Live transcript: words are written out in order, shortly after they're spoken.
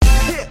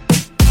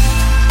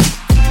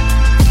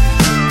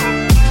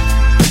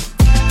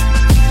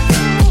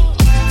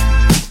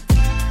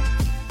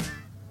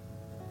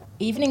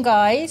evening,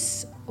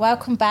 guys.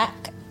 Welcome back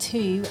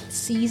to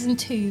season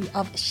 2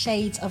 of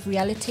Shades of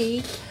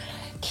Reality.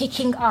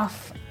 Kicking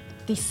off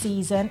this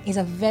season is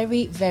a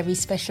very, very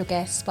special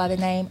guest by the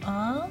name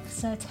of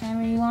Sir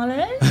Terence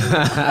Wallen.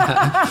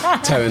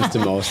 Terence the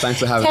most. Thanks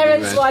for having me,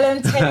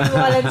 Terence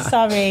Wallen,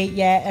 sorry.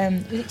 Yeah,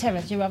 is it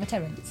Terence? You're rather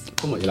Terence?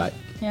 Come what you like.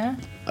 Yeah?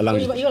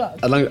 Along What you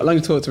like? along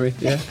you talk to me,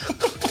 yeah.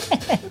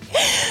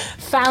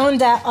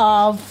 Founder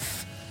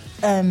of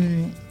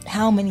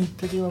how many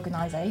bloody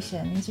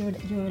organisations? You're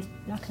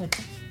like a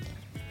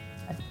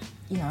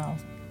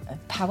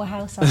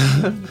powerhouse.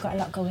 You've got a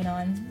lot going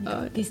on. You've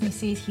got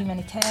businesses,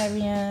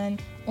 humanitarian,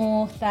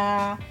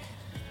 author,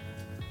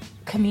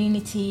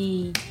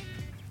 community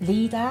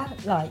leader,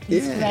 like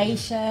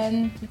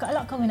inspiration. You've got a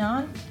lot going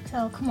on.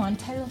 So come on,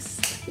 tell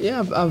us.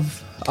 Yeah,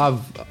 I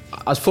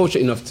was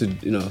fortunate enough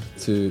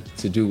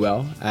to do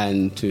well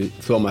and to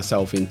throw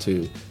myself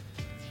into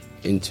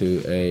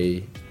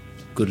a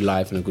good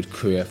life and a good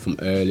career from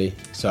early.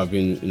 So I've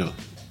been,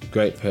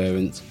 great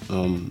parent.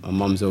 My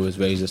mum's always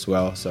raised us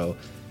well. So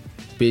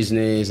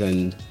business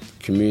and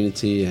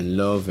community and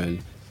love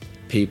and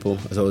people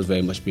has always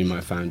very much been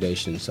my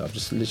foundation. So I've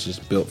just literally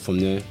built from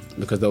there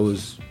because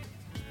those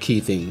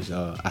key things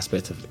are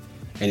aspects of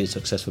any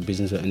successful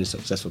business or any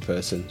successful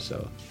person.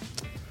 So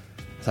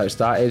that's how it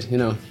started,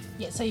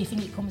 Yeah, so you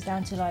think it comes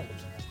down to like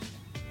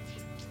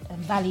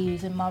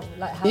values and how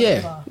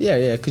you are?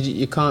 Yeah, because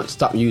you can't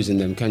stop using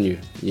them, can you?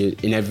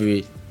 In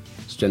every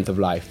strength of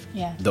life,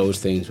 those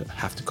things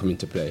have to come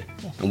into play.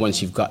 Definitely. And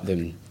once you've got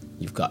them,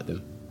 you've got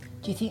them.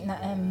 Do you think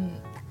that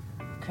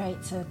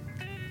creates a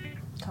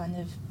kind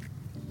of...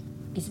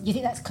 do you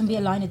think that can be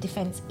a line of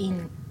defence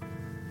in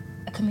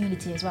a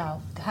community as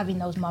well? Having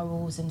those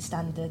morals and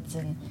standards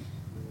and,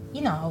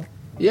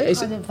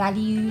 kind of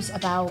values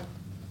about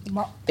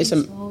what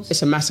principles?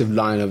 It's a massive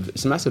line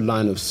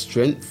of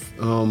strength.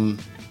 I'm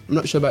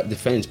not sure about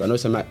defence, but I know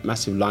it's a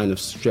massive line of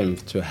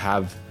strength to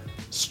have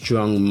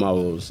strong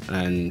morals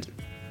and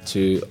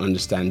to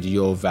understand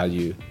your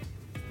value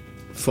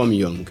from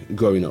young,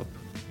 growing up.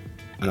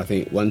 And I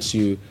think once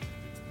you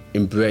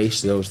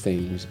embrace those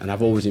things, and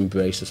I've always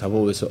embraced this, I've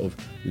always sort of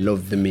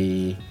loved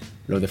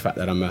loved the fact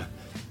that I'm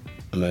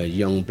a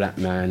young black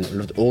man, I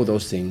loved all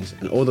those things,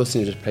 and all those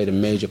things just played a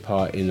major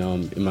part in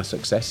my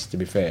success, to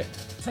be fair.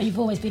 So you've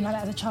always been like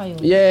that as a child?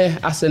 Yeah,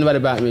 ask anybody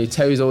about me.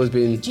 Terry's always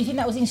been... Do you think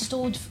that was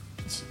installed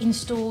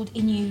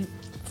in you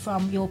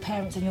from your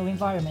parents and your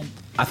environment?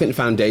 I think the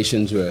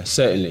foundations were,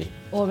 certainly.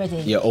 Already?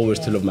 Yeah, always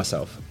to love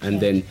myself.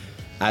 And then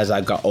as I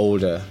got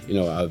older,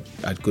 I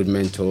had good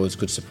mentors,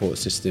 good support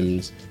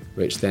systems,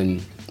 which then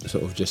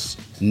sort of just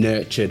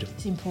nurtured.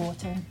 It's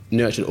important.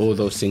 Nurtured all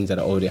those things that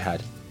I already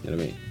had. You know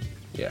what I mean?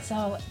 Yeah.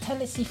 So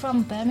tell us, you're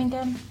from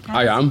Birmingham?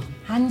 I am.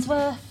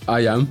 Handsworth?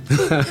 I am.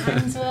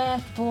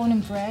 Handsworth, born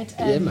and bred.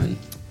 Yeah, man.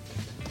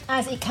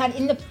 As it can,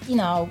 in the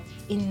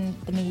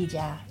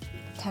media,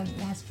 it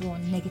has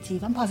drawn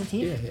negative and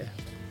positive. Yeah.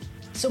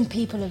 Some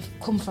people have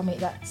come from it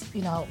that's,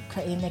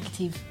 creating a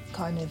negative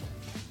kind of...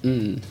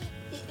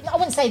 I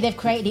wouldn't say they've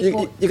created it,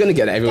 but... You're going to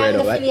get it everywhere,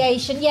 though, right?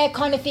 Affiliation,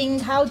 kind of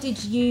things. How did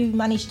you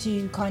manage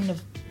to kind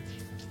of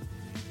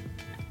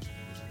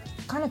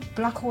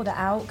block all that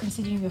out,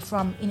 considering you're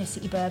from inner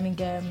city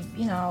Birmingham,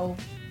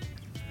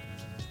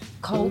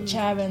 culture,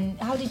 and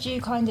how did you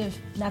kind of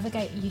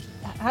navigate?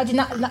 How did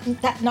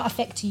that not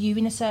affect you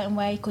in a certain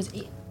way? Because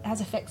it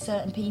has affected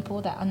certain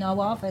people that I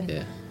know of, and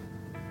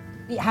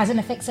it hasn't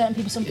affected certain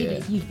people. Some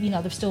people,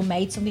 they've still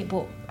made something,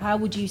 but how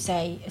would you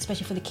say,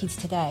 especially for the kids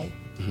today,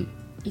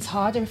 it's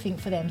harder, I think,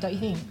 for them, don't you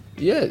think?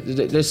 Yeah,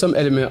 there's some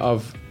element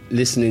of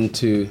listening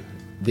to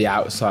the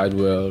outside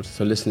world,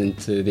 so listening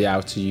to the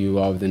outer you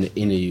rather than the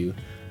inner you,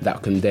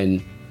 that can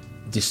then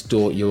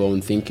distort your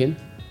own thinking.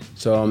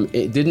 So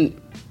it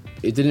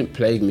didn't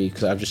plague me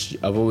because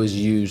I've always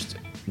used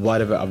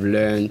whatever I've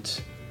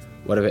learned,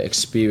 whatever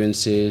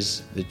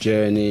experiences, the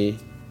journey.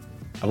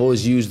 I've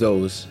always used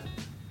those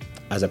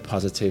as a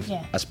positive,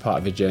 as part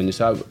of the journey.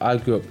 So I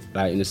grew up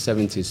like in the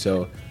 70s,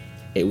 so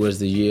it was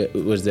the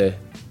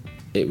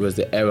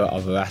era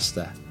of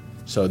Rasta.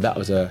 So that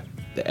was the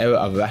era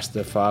of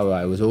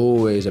Rastafari. It was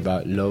always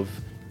about love,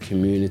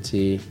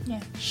 community,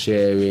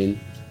 sharing.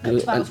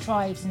 Like 12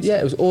 tribes and stuff.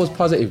 It was always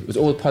positive. It was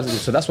always positive.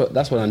 So that's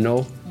what I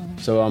know. Mm-hmm.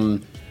 So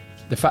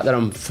the fact that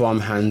I'm from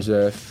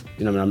Handsworth,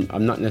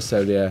 I'm not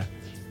necessarily if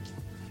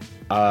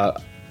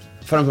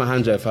I'm from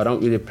Handsworth, I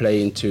don't really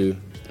play into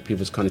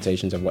people's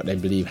connotations of what they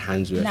believe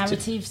Handsworth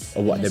narratives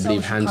or what they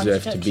believe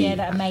Handsworth to be. Yeah,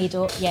 that are made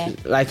up. Yeah.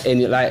 Like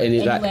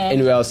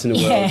anywhere else in the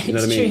world. You know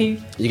what I mean?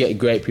 True. You get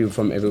great people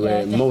from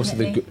everywhere. Yeah, most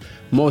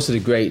of the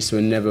greats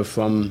were never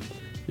from.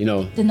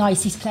 The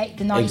nicest places.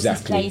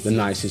 The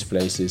nicest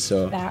places.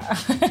 So,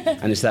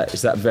 and it's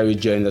that very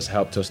journey that's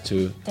helped us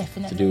to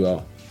do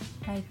well.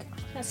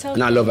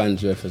 And I love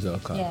Handsworth as well.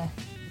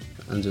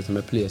 Handsworth is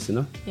my place,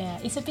 Yeah,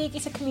 it's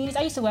a community.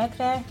 I used to work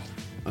there.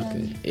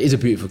 Okay, it is a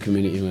beautiful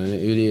community, man.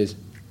 It really is.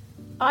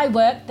 I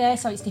worked there,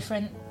 so it's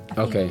different.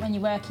 I think when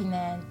you're working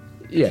there,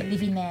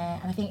 living there,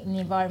 and I think in the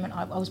environment,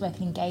 I was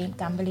working in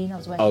gambling. I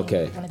was working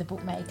with one of the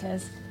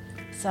bookmakers.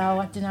 So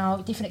I don't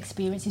know, different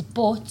experiences.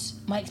 But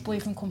my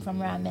ex-boyfriend come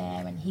from around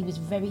there, and he was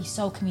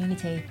so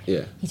community.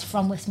 Yeah. He's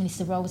from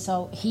Westminster Road,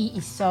 so he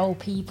is so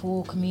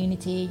people,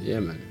 community. Yeah,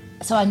 man.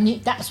 So I knew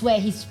that's where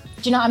he's.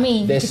 Do you know what I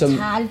mean?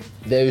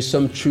 There is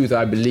some truth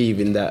I believe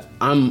in that.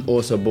 I'm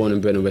also born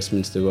and bred on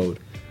Westminster Road,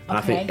 and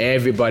I think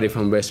everybody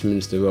from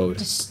Westminster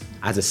Road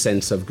has a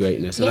sense of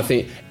greatness. And I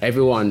think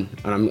everyone,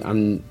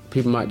 and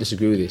people might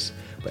disagree with this,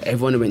 but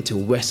everyone who went to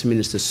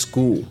Westminster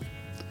School,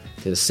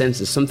 there's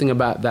something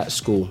about that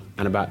school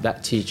and about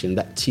that teaching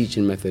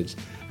methods,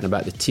 and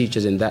about the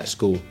teachers in that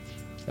school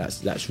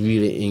that's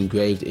really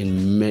engraved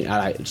in many.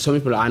 Some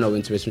people I know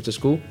went to Westminster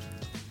School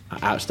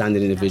are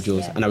outstanding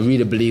individuals, and I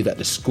really believe that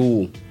the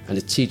school and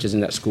the teachers in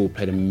that school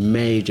played a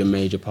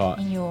major part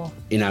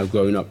in our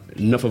growing up.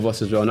 Enough of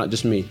us as well, not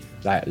just me,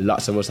 like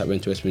lots of us that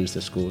went to Westminster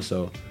School.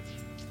 So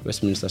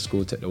Westminster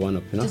School took the one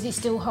up, you know. Does it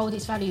still hold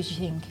its values, you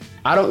think?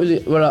 I don't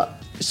really,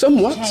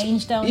 somewhat.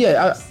 Changed,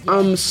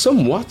 don't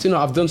somewhat. You know,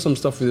 I've done some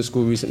stuff with the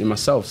school recently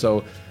myself.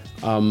 So,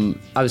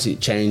 obviously it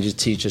changes,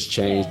 teachers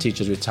change,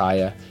 teachers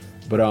retire.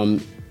 But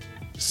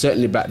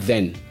certainly back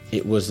then,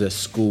 it was a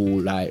school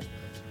like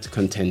to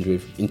contend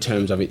with in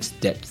terms of its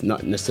depth,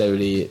 not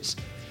necessarily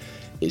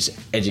its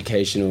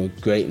educational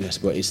greatness,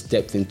 but its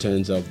depth in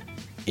terms of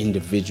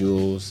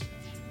individuals,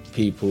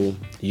 people,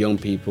 young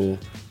people,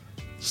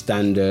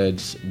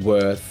 standards,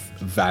 worth,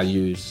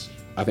 values.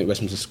 I think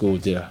Westminster School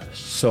did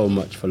so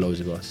much for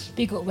loads of us.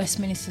 Big up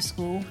Westminster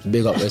School.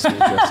 Big up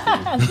Westminster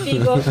School.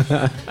 Big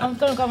up. I'm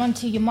going to go on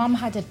to your mum.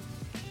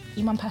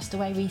 Your mum passed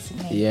away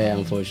recently. Yeah,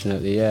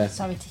 unfortunately, yeah.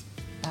 Sorry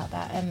about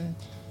that.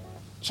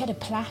 She had a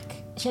plaque.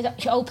 She had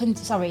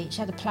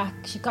a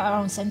plaque. She got her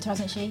own centre,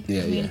 hasn't she?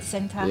 Yeah, Community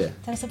centre. Yeah.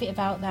 Tell us a bit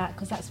about that,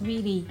 because that's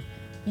really,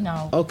 you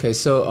know. Okay,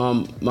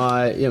 so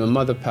my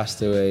mother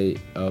passed away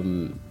a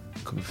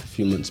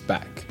few months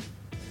back,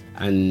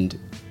 and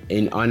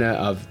in honour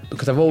of,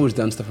 because I've always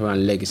done stuff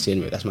around legacy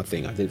anyway. That's my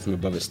thing. I did it for my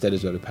brother Stead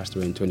as well, who passed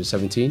away in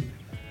 2017.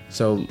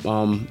 So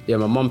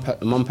my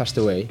mum passed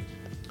away,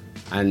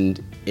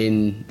 and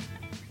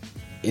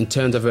in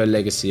terms of her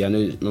legacy, I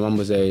know my mum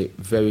was a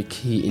very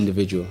key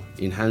individual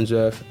in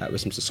Handsworth at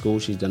Westminster School.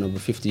 She's done over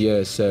 50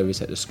 years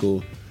service at the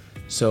school.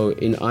 So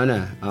in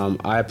honour,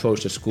 I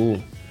approached the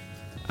school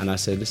and I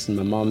said, listen,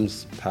 my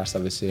mum's passed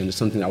obviously, and there's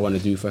something I want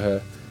to do for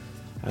her.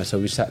 And so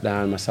we sat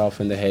down,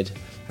 myself and the head,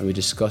 and we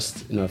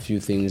discussed, a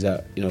few things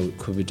that,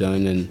 could be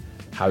done, and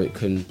how it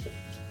could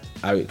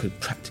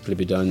practically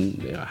be done,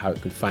 how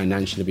it could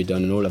financially be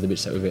done, and all other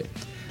bits of it.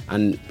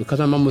 And because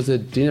my mum was a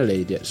dinner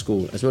lady at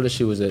school, as well as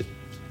she was a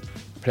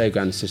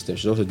playground assistant,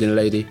 she was also a dinner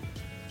lady.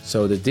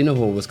 So the dinner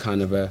hall was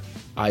kind of an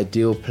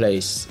ideal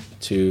place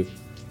to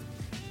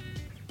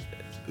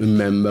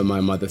remember my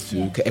mother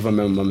through. Everyone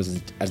remember mum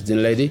as a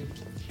dinner lady.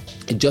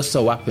 It just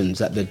so happens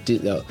that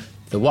the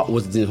what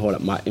was the dinner hall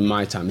in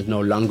my time is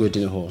no longer a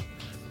dinner hall.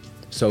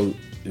 So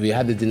we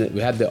had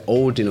the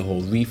old dinner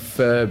hall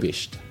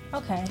refurbished.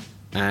 Okay.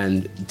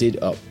 And did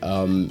up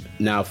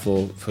now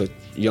for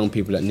young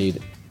people that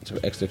need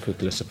sort of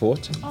extracurricular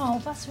support.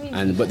 Oh, that's really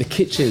good. But the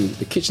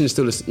kitchen is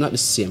still not the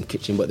same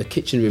kitchen, but the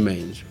kitchen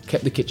remains.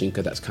 Kept the kitchen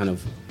because that's kind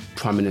of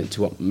prominent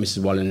to what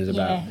Mrs. Wallen is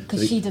about. Yeah,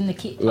 because she done the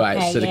kitchen. Right,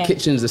 okay, so the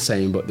kitchen's the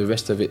same, but the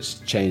rest of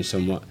it's changed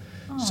somewhat.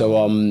 Oh.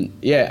 So and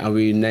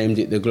we named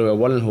it the Gloria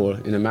Wallen Hall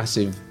in a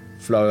massive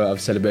flora of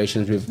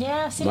celebrations with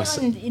I've seen it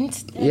on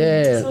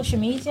social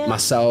media.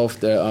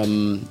 Myself,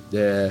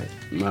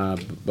 my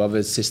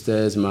brothers,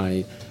 sisters,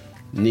 my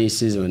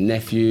nieces or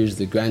nephews,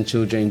 the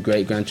grandchildren,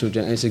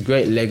 great-grandchildren. And it's a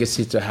great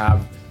legacy to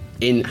have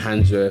in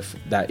Handsworth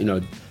that,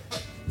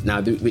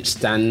 now which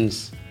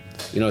stands,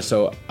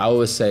 so I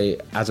always say,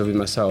 as of with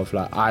myself,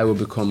 like I will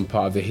become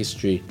part of the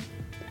history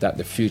that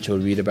the future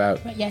will read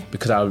about. Right, yeah.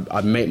 Because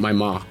I'll make my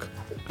mark,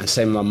 and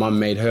same my mum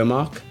made her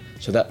mark.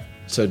 So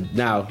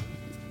now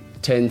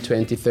 10,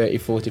 20, 30,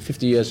 40,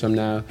 50 years from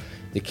now,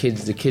 the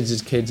kids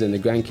is kids and the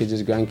grandkids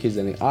is grandkids,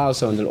 and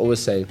they'll always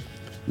say,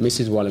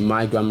 Mrs. Wallen,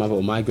 my grandmother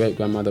or my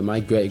great-grandmother,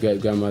 my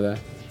great-great-grandmother,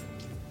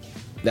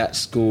 that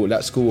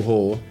school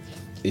hall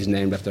is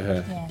named after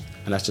her. Yeah.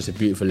 And that's just a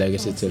beautiful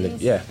legacy to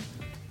live. Yeah.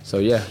 So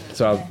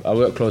I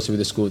work closely with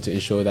the school to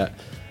ensure that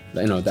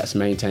that's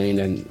maintained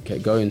and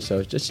kept going. So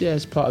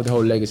it's part of the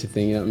whole legacy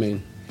thing, you know what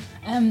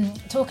I mean?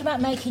 Talking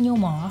about making your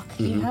mark,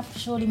 you have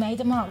surely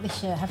made a mark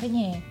this year, haven't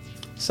you?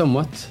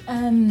 Somewhat.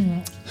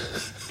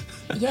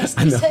 Yes.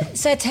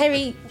 Sir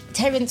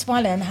Terence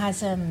Wallen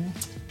has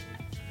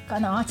got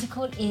an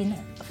article in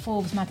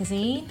Forbes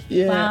magazine.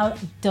 Yeah. Well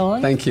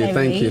done. Thank you.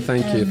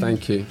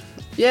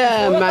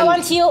 Yeah, man. Go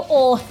on to your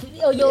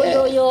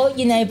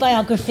your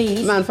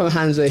biographies. Man from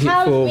Handsworth.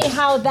 Tell me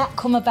how that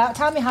come about.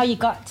 Tell me how you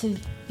got to,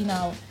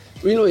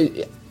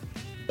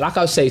 like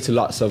I say to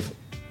lots of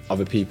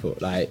other people,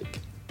 like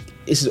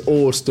this is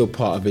all still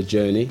part of a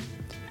journey,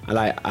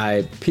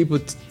 and people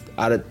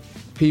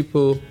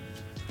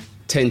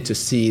tend to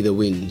see the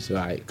wins,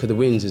 right? Because the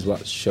wins is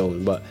what's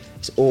shown, but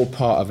it's all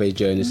part of a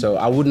journey. So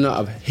I would not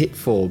have hit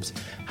Forbes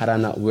had I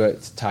not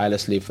worked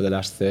tirelessly for the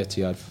last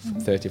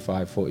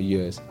 35, 40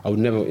 years. I would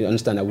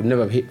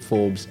never have hit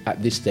Forbes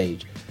at this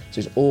stage So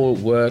it's all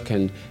work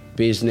and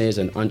business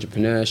and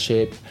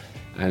entrepreneurship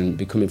and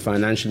becoming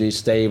financially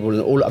stable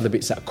and all the other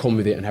bits that come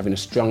with it, and having a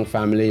strong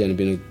family and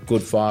being a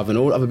good father and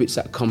all the other bits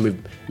that come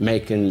with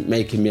making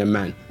me a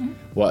man.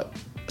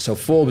 So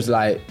Forbes,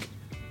 like,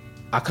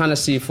 I kind of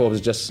see Forbes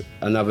as just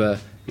another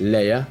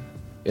layer.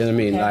 You know what I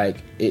mean? Like,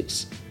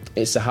 it's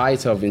the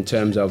height of, in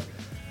terms of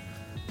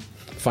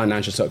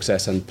financial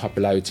success and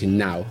popularity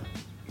now,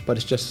 but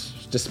it's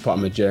just part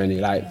of my journey.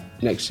 Like,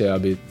 next year I'll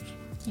be,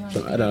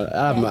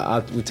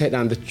 we'll take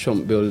down the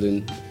Trump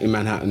building in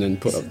Manhattan and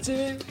put up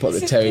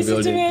the Terry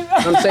building.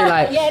 I'm saying,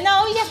 like, you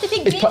have to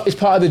think. It's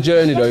part of the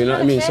journey, though. You know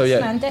what I mean? So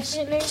man,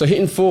 definitely. So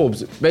hitting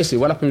Forbes, basically,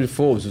 what happened with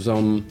Forbes was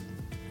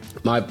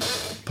my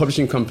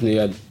publishing company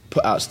had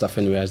put out stuff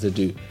anyway, as they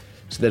do.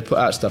 So they'd put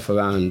out stuff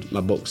around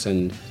my books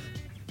and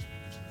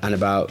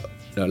about,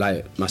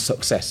 like, my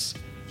success.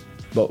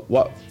 But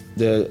one of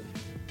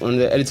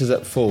the editors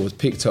at Forbes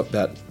picked up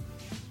that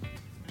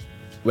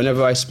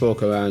whenever I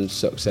spoke around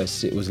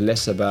success, it was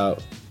less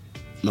about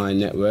my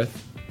net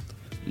worth,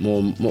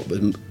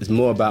 it's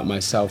more about my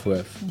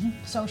self-worth.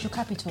 Social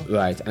capital.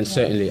 Right, and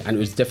certainly, and it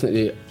was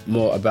definitely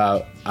more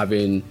about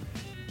having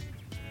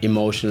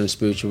emotional and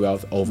spiritual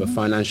wealth over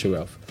financial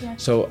wealth.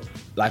 So,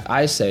 like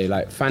I say,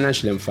 like,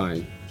 financially I'm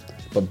fine,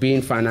 but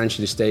being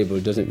financially stable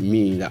doesn't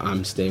mean that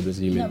I'm stable as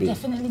a human being.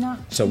 Definitely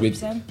not.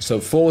 100%. So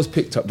Forbes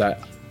picked up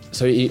that.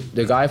 So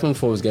the guy from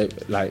Forbes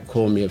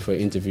called me for an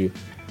interview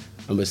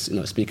and was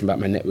speaking about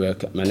my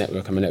network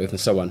and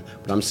so on.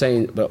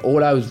 But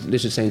all I was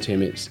literally saying to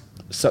him is,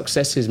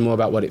 success is more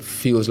about what it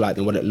feels like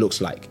than what it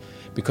looks like.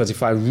 Because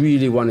if I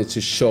really wanted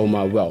to show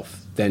my wealth,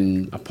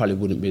 then I probably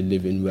wouldn't be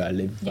living where I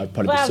live. I'd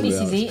probably be somewhere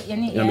else. This is it,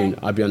 isn't it? You know what I mean?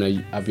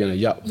 I'd be on a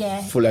yacht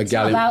full of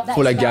gal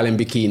in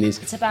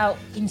bikinis. It's about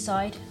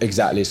inside.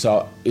 Exactly.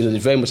 So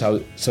very much.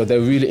 So they're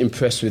really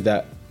impressed with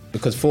that,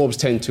 because Forbes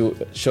tend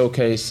to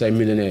showcase, say,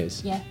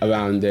 millionaires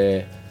around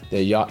their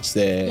yachts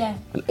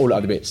and all the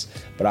other bits.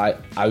 But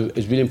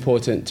it's really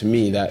important to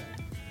me that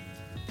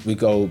we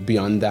go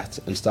beyond that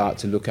and start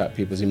to look at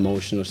people's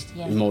emotional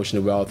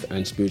wealth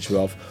and spiritual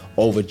wealth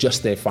over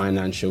just their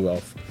financial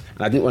wealth.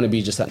 And I didn't want to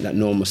be just that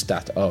normal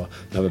stat. Oh,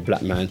 another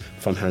black man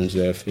from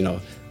Handsworth,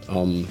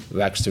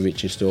 rags to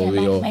riches story,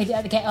 made it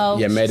at the ghetto.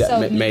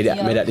 Made it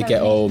at the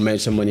ghetto, made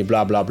some money,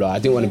 blah blah blah. I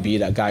didn't want to be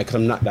that guy, because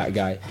I'm not that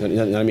guy. You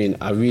know what I mean?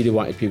 I really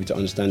wanted people to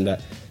understand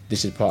that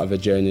this is part of a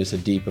journey. It's a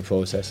deeper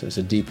process. It's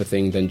a deeper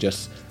thing than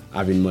just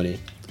having money.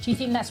 Do you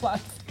think that's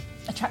what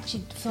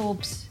attracted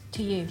Forbes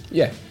to you?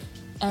 Yeah.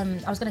 I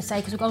was going to say,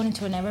 because we're going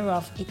into an era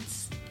of I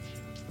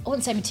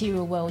wouldn't say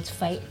material world's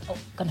going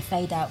to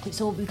fade out, because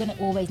we're going to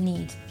always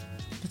need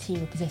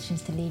material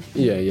possessions to live.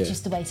 It's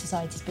just the way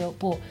society's built.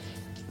 But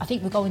I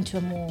think we're going into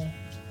a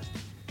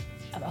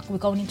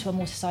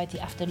more society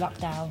after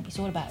lockdown. It's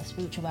all about the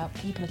spiritual wealth.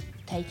 People are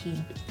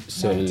taking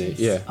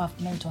notice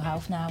of mental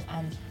health now,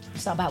 and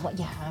it's not about what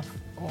you have,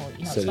 or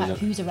it's about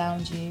who's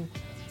around you.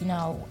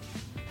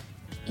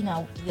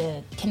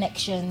 The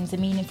connections, the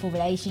meaningful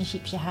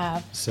relationships you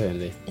have.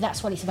 Certainly.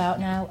 That's what it's about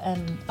now.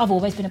 I've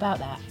always been about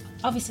that.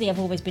 Obviously, I've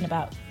always been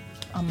about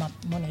my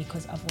money,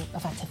 because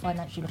I've had to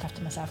financially look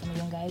after myself from a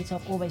young age. So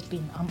I've always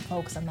been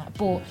focused on that.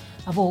 But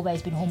I've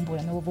always been humble,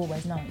 and I've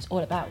always known it's all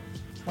about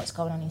what's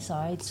going on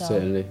inside. So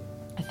certainly.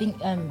 I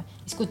think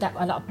it's good that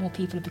a lot more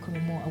people are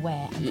becoming more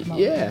aware and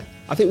promoting. Yeah,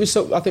 I think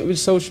with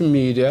social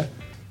media,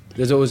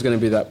 there's always going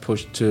to be that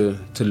push to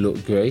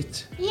look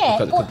great. Yeah,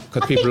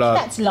 because people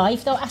that's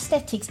life though.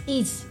 Aesthetics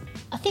is,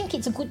 I think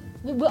it's a good.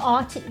 We're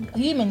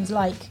humans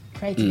like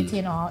creativity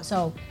and art,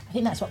 so I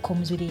think that's what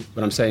comes with it.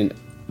 But I'm saying,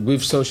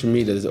 with social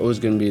media, there's always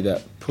going to be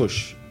that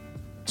push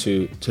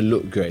to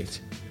look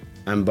great,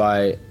 and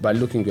by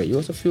looking great, you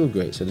also feel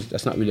great. So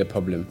that's not really a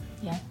problem.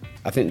 Yeah.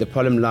 I think the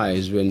problem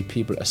lies when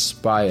people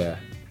aspire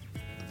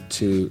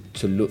to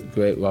look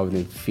great rather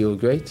than feel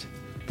great,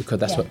 because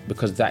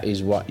because that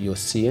is what you're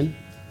seeing.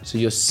 So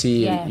you're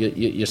seeing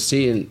you're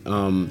seeing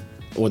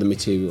all the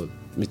material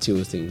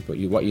things, but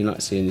what you're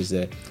not seeing is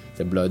the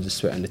blood, the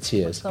sweat, and the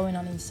tears. What's going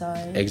on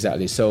inside?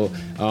 Exactly. So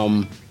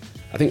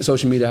I think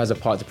social media has a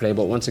part to play,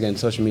 but once again,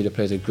 social media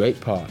plays a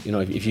great part.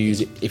 If you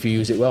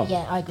use it well.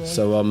 Yeah, I agree.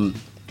 So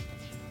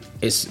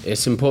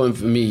it's important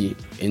for me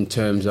in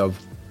terms of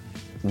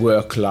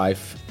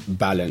work-life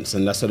balance,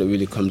 and that's what it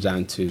really comes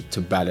down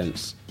to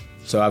balance.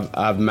 So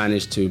I've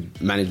managed to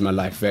manage my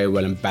life very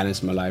well and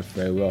balance my life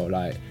very well.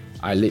 Like,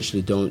 I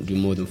literally don't do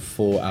more than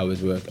 4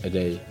 hours work a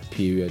day,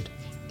 period.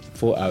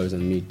 4 hours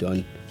and me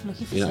done.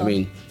 You know what I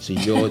mean? So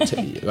you're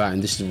right,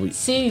 and this is what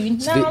soon.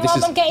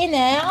 I'm getting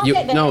there. I'll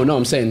get there. No,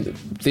 I'm saying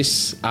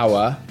this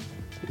hour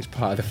is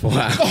part of the 4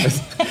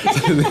 hours.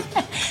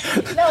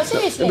 No,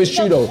 seriously. It's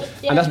true though,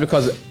 and that's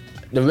because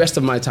the rest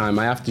of my time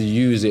I have to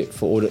use it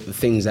for all the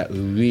things that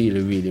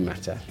really, really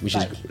matter, which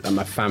is like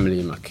my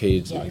family, my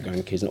kids, my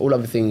grandkids, and all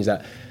other things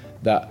that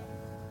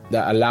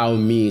allow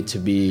me to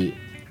be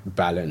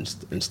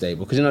balanced and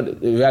stable. Because, you know,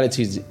 the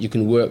reality is you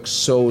can work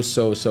so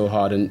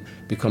hard and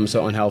become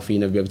so unhealthy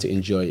and never be able to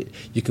enjoy it.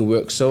 You can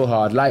work so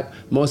hard, like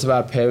most of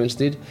our parents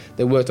did.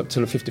 They worked up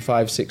till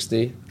 55,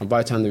 60, and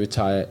by the time they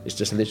retire, it's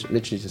just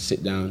literally to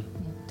sit down.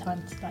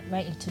 Time to like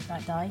waiting to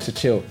like die. To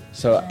chill.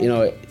 So, you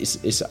know,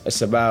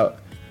 it's about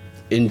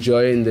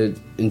enjoying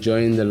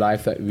the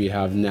life that we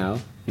have now.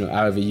 You know,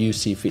 however you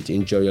see fit to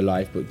enjoy your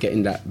life, but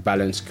getting that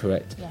balance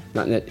correct. Yeah.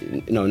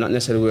 Not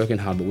necessarily working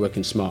hard, but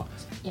working smart.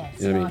 Yeah,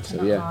 you know smarter,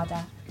 what I mean? Not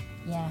harder.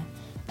 Yeah.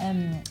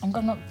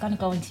 I'm not going to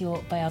go into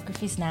your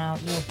biographies now.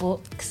 Your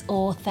books,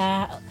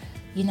 author,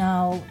 you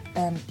know,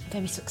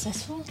 very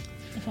successful,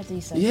 if I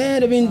do say so. Yeah,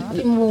 they've been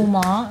in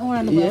Walmart, all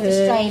around the world,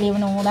 Australia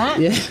and all that.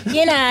 Yeah.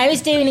 You know,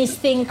 he's doing his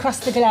thing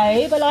across the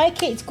globe. I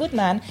like it. It's good,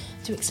 man,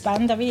 to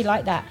expand. I really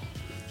like that.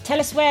 Tell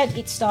us where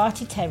it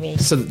started, Terry.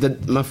 So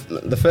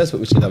the first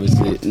book, which is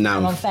obviously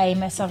Now I'm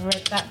Famous, I've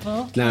read that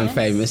book. Now I'm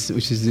Famous,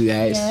 which is you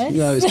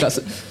know,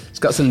 it's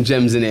got some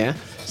gems in here.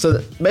 So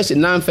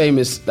basically, Now I'm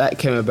Famous, that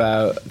came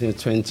about I think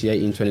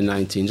 2018,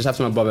 2019, just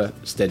after my brother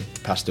Stead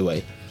passed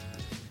away.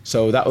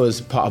 So that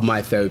was part of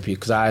my therapy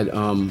because I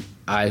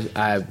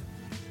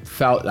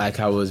felt like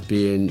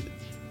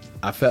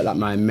I felt like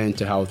my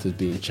mental health was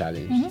being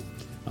challenged.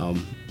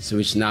 So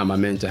which now my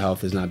mental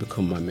health has now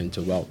become my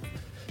mental wealth.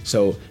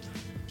 So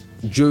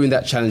during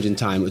that challenging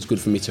time, it was good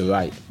for me to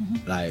write.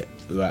 I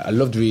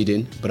loved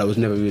reading, but I was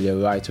never really a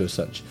writer as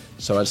such.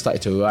 So I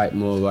started to write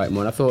more. And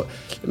I thought,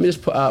 let me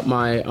just put out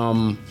my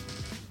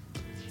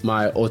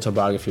my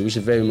autobiography, which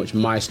is very much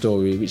my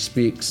story, which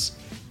speaks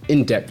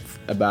in depth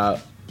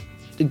about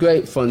the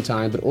great fun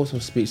time, but also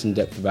speaks in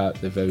depth about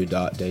the very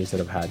dark days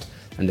that I've had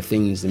and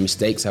the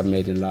mistakes I've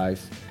made in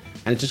life.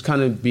 And just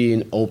kind of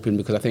being open,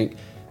 because I think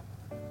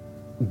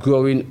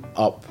growing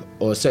up,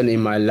 or certainly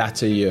in my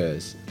latter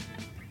years,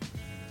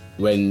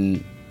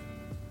 when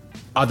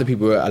other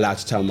people were allowed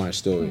to tell my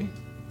story.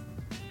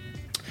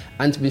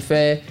 And to be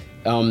fair,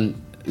 a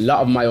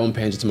lot of my own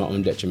pain is to my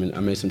own detriment. I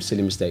made some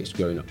silly mistakes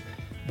growing up.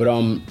 But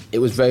it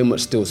was very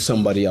much still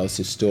somebody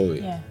else's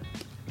story. Yeah.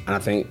 And I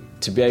think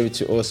to be able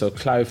to also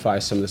clarify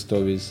some of the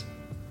stories,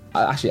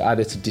 actually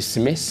either to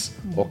dismiss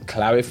or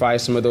clarify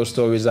some of those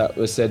stories that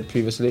were said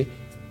previously,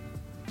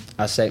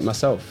 I say it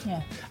myself.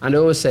 Yeah. And they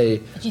always say...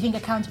 Do you think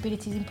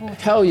accountability is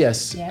important? Hell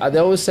yes. Yeah. They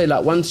always say,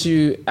 like, once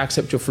you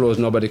accept your flaws,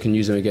 nobody can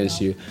use them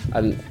against you.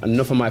 And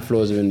enough of my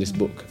flaws are in this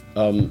book.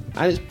 And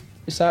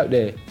it's out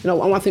there. You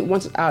know, and I think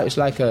once it's out, it's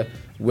like a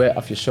weight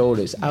off your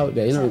shoulder. It's out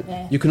there. You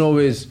know, you can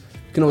always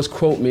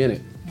quote me in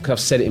it because I've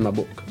said it in my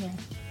book. Yeah.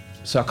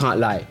 So I can't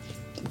lie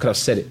because I've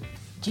said it.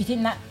 Do you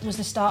think that was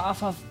the start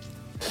off of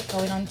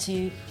going on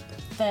to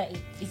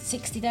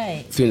 60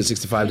 days?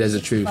 365 days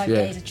of truth, 365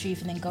 days of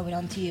truth, and then going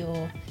on to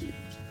your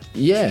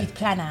truth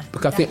planner.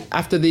 Because I think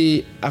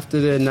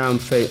after Now I'm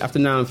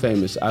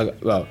Famous,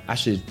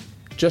 actually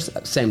just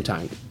at the same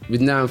time,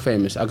 with Now I'm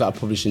Famous, I got a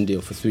publishing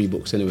deal for 3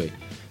 books anyway.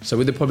 So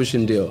with the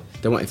publishing deal,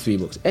 they wanted 3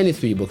 books, any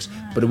 3 books,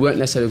 but it weren't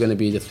necessarily going to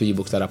be the 3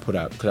 books that I put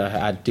out, because I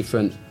had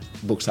different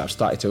books that I've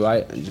started to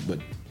write,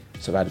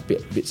 so I had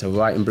bits of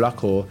writing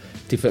block, or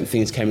different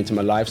things came into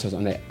my life, so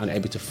I was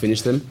unable to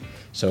finish them.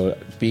 So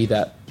be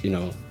that, you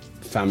know,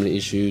 family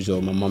issues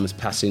or my mum's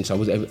passing, so I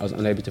was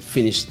unable to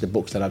finish the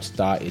books that I'd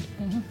started.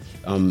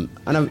 And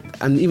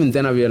even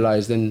then I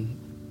realised then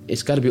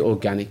it's got to be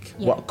organic.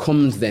 Yeah. What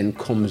comes then.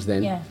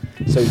 Yeah.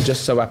 So it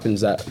just so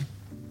happens that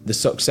the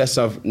success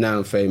of Now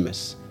I'm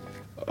Famous,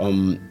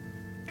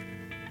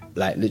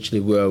 like literally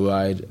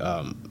worldwide,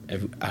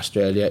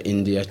 Australia,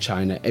 India,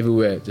 China,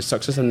 everywhere, the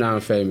success of Now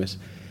I'm Famous,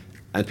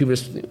 and people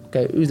just think,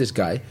 okay, who's this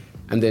guy?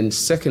 And then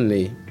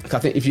secondly, I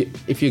think if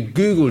you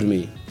Googled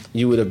me,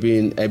 you would have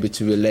been able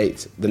to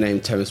relate the name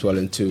Terence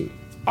Wallen to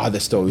other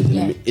stories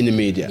in the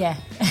media. Yeah.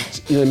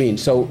 You know what I mean?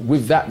 So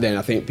with that then,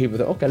 I think people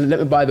thought, okay, let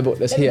me buy the book,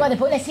 let's hear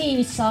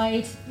his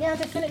side. Yeah,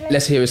 definitely.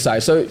 Let's hear his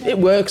side. So it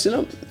works, you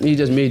know,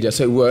 media's media,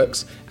 so it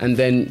works. And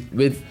then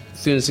with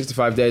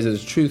 365 Days of the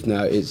Truth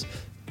now, it's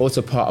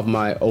also part of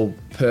my own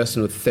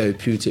personal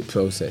therapeutic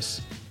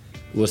process,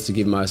 was to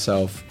give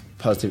myself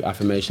positive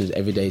affirmations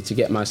every day to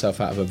get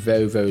myself out of a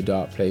very, very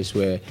dark place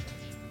where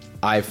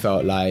I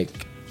felt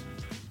like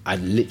I'd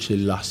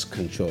literally lost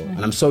control. And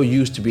I'm so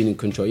used to being in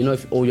control. You know,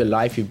 if all your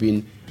life you've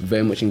been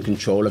very much in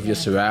control of your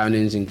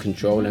surroundings, in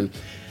control,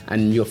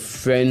 and your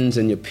friends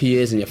and your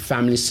peers and your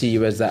family see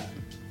you as that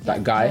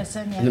guy,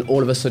 person, and then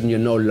all of a sudden you're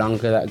no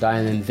longer that guy,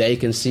 and then they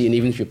can see, and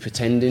even if you're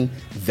pretending,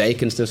 they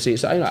can still see it.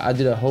 So I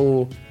did a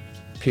whole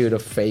period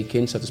of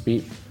faking, so to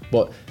speak,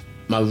 but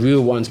my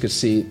real ones could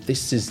see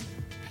this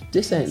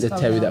ain't the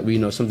Terry that we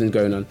know, something's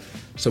going on.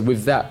 So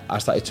with that, I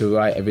started to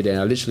write every day, and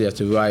I literally had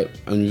to write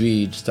and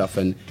read stuff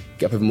and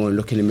get up every morning,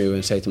 look in the mirror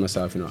and say to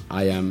myself, you know,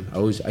 I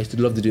used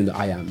to love to do the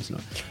I ams, you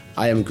know,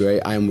 I am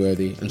great, I am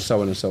worthy, and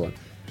so on and so on.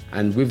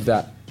 And with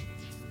that,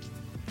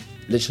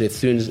 literally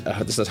through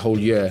this whole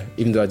year,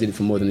 even though I did it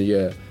for more than a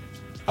year,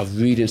 of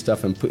reading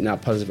stuff and putting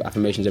out positive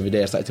affirmations every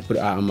day, I started to put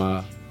it out on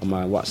my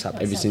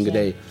WhatsApp every single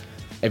day.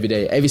 every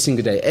day, every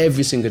single day,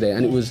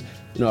 and it was,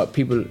 you know,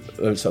 people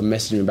sort of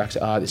messaging me back,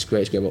 saying, "Oh, this is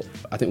great, it's great." But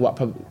I think what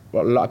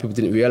a lot of people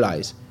didn't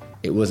realise,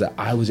 it was that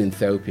I was in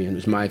therapy, and it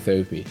was my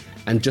therapy.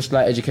 And just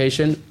like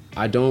education,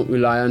 I don't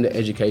rely on the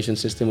education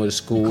system or the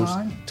schools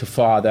to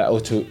father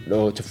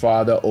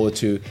or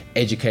to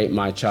educate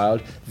my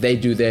child. They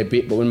do their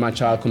bit, but when my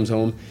child comes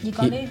home,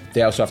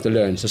 they also have to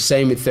learn. So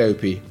same with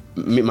therapy.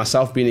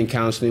 Myself being in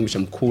counselling, which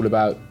I'm cool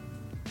about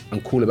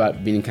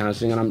being in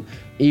counselling, and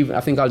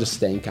I think I'll just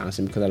stay in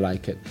counselling because I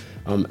like it,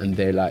 and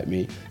they like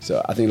me.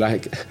 So I think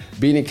like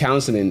being in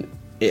counselling,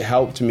 it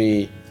helped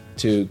me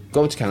to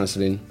go to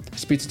counselling,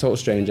 speak to a total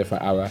stranger for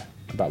an hour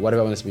about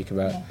whatever I want to speak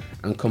about,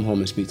 and come home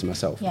and speak to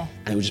myself. Yeah.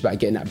 And it was just about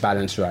getting that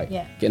balance right.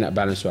 Yeah. Getting that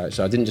balance right.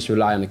 So I didn't just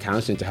rely on the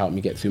counselling to help me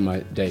get through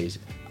my days,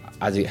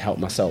 as it helped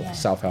myself,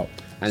 self-help.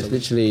 And it's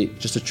literally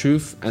just the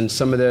truth, and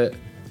some of the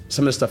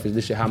stuff is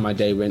literally how my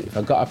day went. If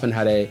I got up and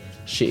had a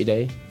shitty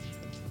day,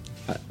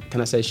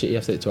 can I say shitty?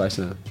 I've said it twice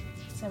now.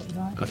 Say what you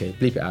like. Okay,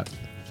 bleep it out.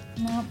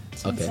 No,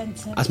 it's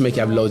insensitive. Let's make it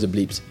have loads of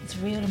bleeps. It's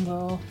real and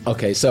raw.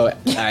 Okay, so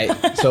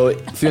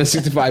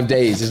 365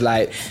 days is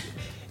like,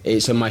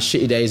 so my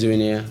shitty days are in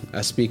here.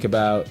 I speak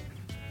about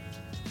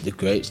the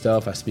great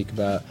stuff. I speak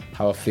about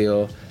how I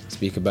feel. I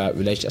speak about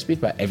relationships. I speak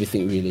about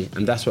everything really,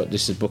 and that's what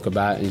this is a book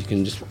about. And you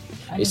can just,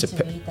 it's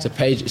a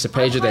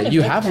page a day.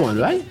 You have one,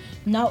 right?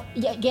 No,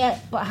 yeah,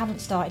 but I haven't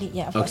started it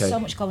yet. I've got so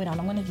much going on.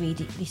 I'm going to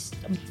read it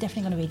I'm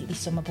definitely going to read it this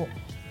summer. But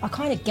I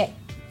kind of get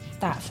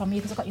that from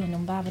you because I got your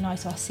number, haven't I?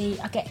 So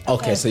I get.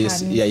 Okay, so you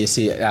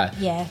see it.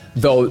 Yeah.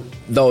 Though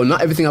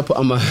not everything I put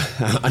on my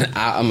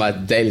on my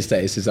daily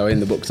statuses are in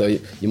the book. So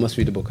you must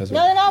read the book as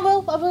well. No,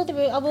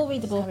 I will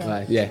read the book.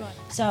 Right. Yeah.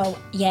 So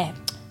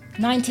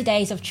 90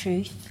 Days of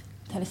Truth.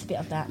 Tell us a bit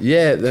of that.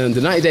 Yeah, the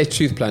 90 Day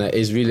Truth Planner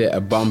is really a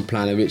bomb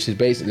planner, which is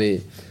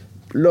basically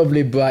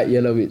lovely bright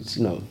yellow, which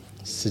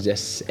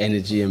suggests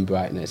energy and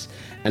brightness.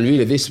 And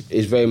really, this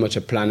is very much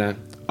a planner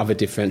of a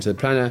difference. So the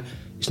planner,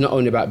 it's not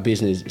only about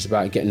business, it's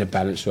about getting the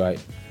balance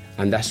right.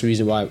 And that's the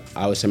reason why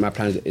I would say my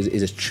planner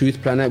is a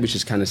truth planner, which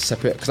is kind of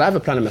separate. Because I have a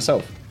planner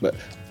myself,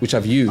 which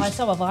I've used.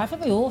 So have I. I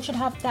think we all should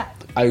have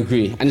that. I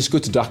agree. And it's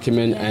good to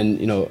document, and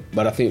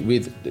but I think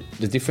with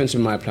the difference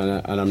with my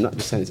planner, and I'm not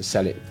just saying to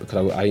sell it,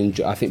 because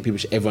I think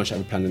everyone should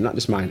have a planner, not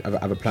just mine, I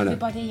have a planner.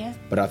 Everybody, yeah.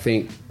 But I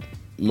think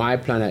my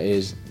planner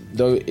is,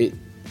 though it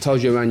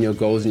tells you around your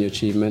goals and your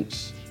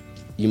achievements,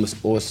 you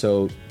must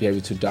also be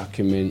able to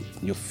document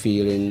your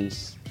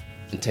feelings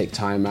and take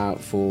time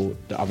out for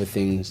the other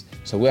things.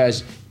 So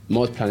whereas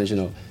most planners,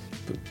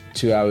 put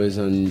 2 hours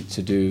on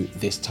to do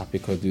this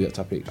topic or do that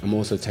topic, I'm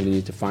also telling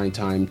you to find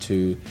time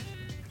to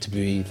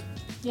breathe,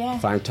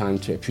 find time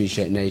to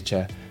appreciate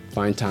nature,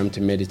 find time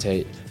to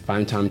meditate,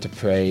 find time to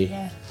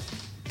pray,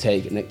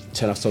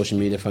 turn off social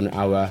media for an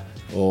hour,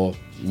 or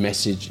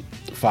message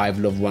 5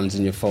 loved ones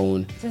in your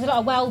phone. So there's a lot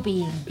of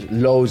well-being.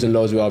 Loads and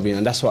loads of well-being,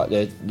 and that's why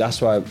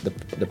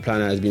the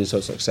planner has been so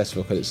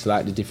successful, because it's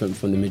slightly different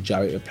from the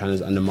majority of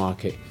planners on the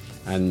market.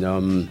 And I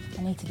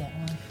need to get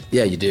one.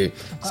 Yeah, you do.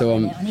 So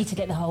I need to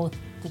get the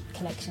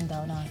collection,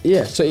 don't I?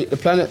 Yeah. So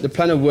the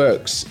planner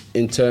works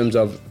in terms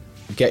of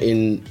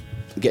getting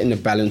the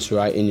balance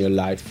right in your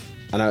life.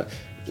 And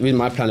the reason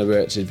my planner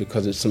works is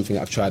because it's something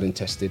that I've tried and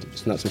tested.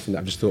 It's not something that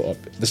I've just thought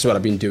up. This is what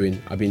I've been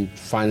doing. I've been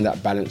finding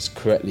that balance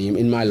correctly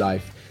in my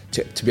life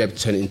to be able to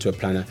turn it into a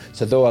planner.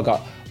 So though I got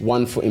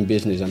one foot in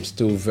business, I'm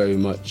still very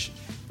much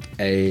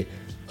a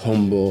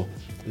humble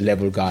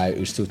level guy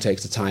who still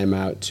takes the time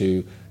out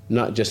to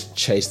not just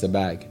chase the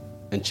bag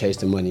and chase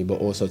the money, but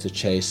also to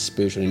chase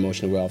spiritual and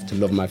emotional wealth, to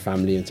love my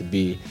family, and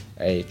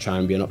to try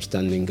and be an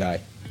upstanding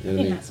guy. I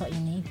think that's what you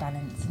need,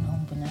 balance and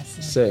humbleness.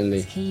 And certainly.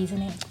 It's key,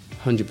 isn't it?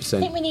 100%. I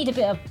think we need a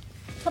bit of,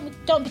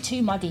 don't be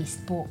too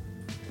modest, but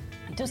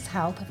it does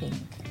help, I think.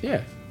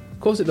 Yeah, of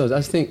course it does.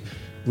 I think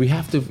we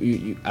have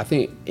to, I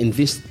think in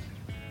this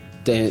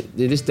day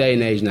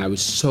and age now, with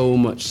so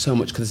much,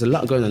 because there's a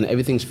lot going on,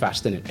 everything's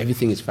fast, isn't it?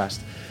 Everything is fast.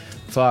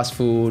 Fast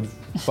food,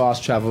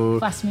 fast travel,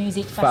 fast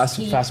music, fast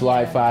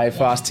Wi-Fi,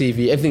 fast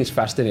TV, everything's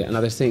fast, isn't it? And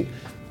I just think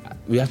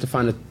we have to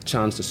find a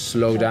chance to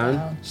slow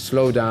down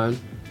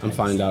and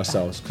find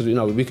ourselves. Because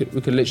we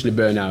could literally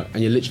burn out,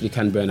 and you literally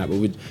can burn out, but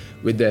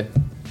with the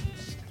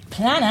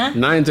planner,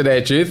 90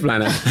 Day Truth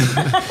Planner,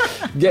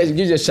 gives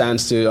you a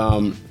chance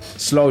to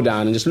slow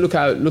down and just look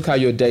how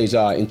your days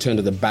are in terms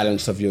of the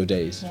balance of your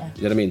days. Yeah.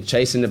 You know what I mean?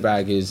 Chasing the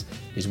bag is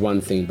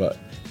one thing, but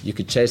you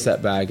could chase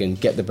that bag and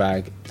get the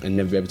bag and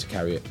never be able to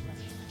carry it.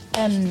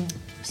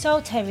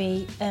 So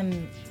Terry,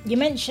 you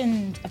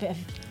mentioned a bit of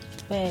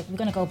where we're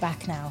going to go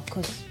back now,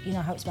 because you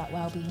know how it's about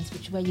well-being,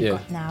 which is where you've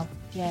got now.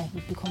 Yeah,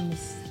 you've become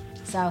this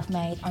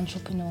self-made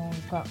entrepreneur.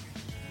 You've got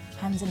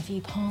hands in a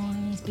few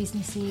pies,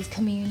 businesses,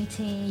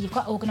 community. You've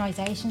got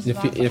organisations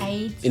for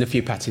AIDS. In a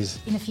few patties.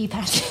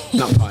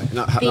 Not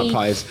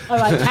pies. All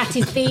right,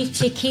 patties, beef,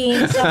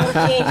 chicken,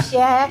 saltfish.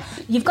 Yeah,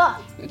 you've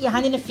got your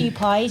hand in a few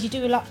pies. You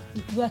do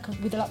work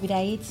with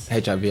AIDS.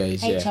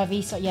 HIV/AIDS. Yeah.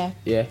 HIV. So yeah.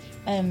 Yeah.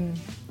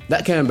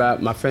 That came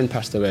about. My friend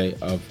passed away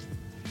of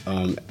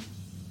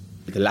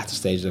the latter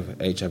stages of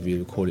HIV,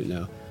 we call it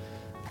now,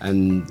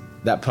 and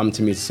that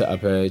prompted me to set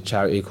up a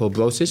charity called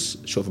BROSIS,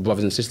 short for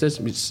Brothers and Sisters,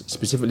 which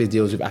specifically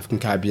deals with African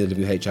Caribbean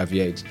living with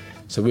HIV/AIDS.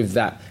 So with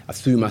that, I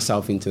threw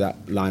myself into that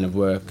line of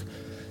work,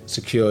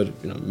 secured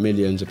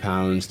millions of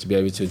pounds to be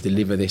able to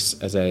deliver this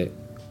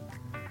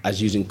as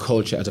using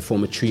culture as a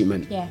form of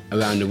treatment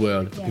around the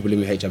world for people living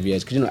with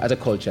HIV/AIDS. Because as a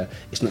culture,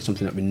 it's not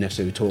something that we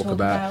necessarily talk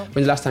about.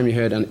 When's the last time you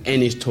heard on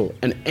any talk,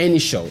 on any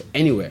show,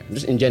 anywhere,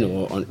 just in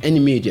general, on any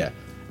media,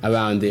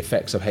 around the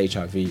effects of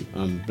HIV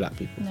on black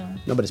people? No.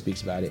 Nobody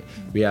speaks about it.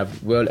 We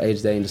have World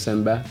AIDS Day in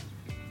December.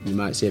 You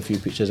might see a few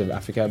pictures of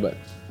Africa, but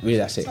really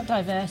that's it. It's not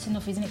diverse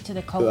enough, isn't it, to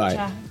the culture?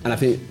 Right. And I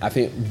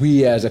think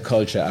we as a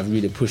culture have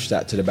really pushed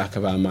that to the back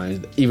of our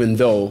minds. Even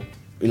though,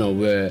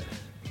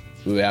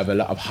 we have a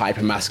lot of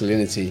hyper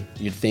masculinity,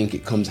 you'd think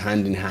it comes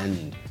hand in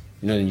hand.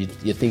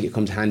 You think it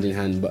comes hand in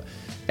hand, but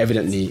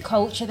evidently it's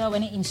culture though,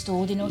 when it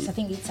installed in us, I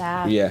think it's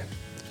our. Yeah. Do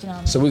you know what I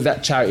mean? So with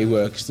that charity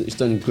work, it's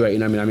done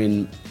great. I'm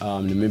in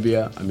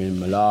Namibia, I'm in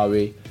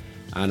Malawi,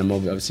 and I'm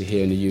obviously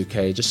here in the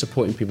UK, just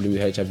supporting people with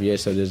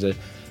HIV/AIDS. So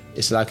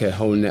it's like a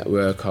whole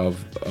network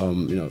of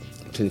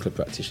clinical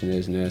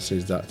practitioners,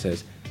 nurses,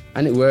 doctors,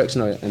 and it works.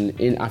 And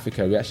in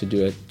Africa, we actually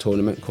do a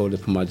tournament called the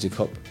Pamadzi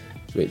Cup,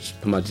 which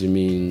Pamadzi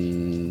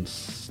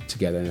means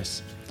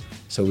togetherness.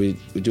 So we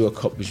do a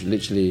cup which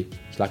literally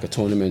it's like a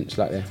tournament. It's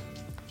like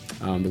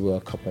the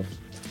World Cup of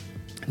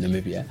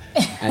Namibia,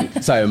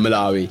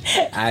 Malawi,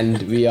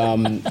 and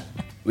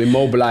we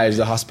mobilise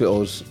the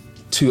hospitals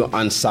to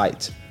on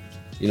site.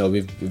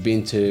 We've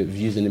used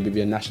the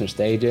Namibia National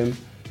Stadium.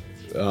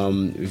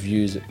 We've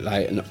used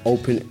like an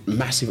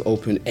massive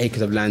open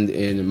acres of land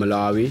in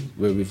Malawi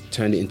where we've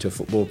turned it into a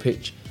football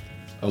pitch,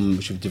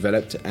 which we've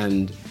developed,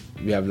 and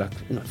we have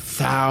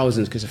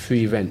thousands, because it's a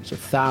free event, so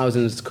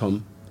thousands to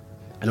come,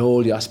 and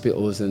all the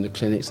hospitals and the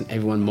clinics and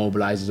everyone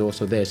mobilises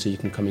also there, so you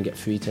can come and get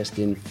free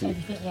testing.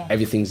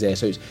 Everything's there,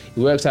 so it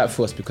works out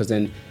for us, because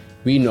then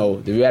we know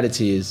the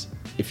reality is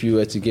if you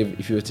were to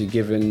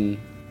give in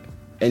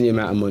any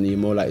amount of money, you're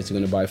more likely to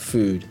going to buy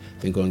food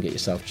than go and get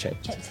yourself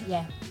checked.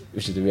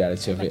 Which is the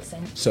reality of it.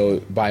 Sense. So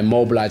by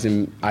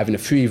mobilising, having a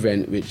free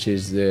event, which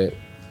is the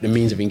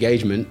means of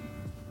engagement,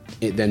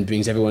 it then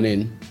brings everyone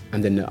in,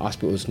 and then the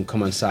hospitals can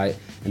come on site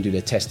and do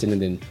their testing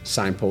and then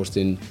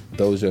signposting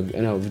those who have,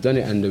 we've done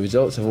it, and the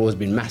results have always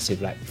been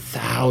massive. Like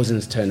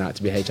thousands turn out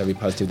to be HIV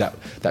positive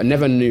that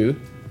never knew,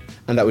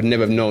 and that would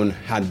never have known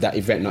had that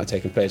event not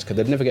taken place, because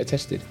they'd never get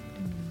tested.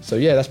 So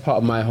that's part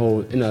of my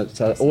whole,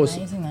 so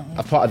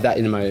a part of that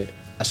in my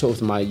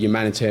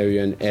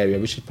humanitarian area,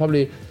 which is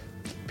probably,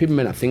 people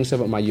may not think so,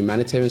 but my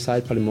humanitarian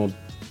side probably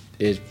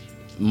is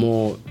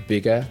more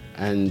bigger,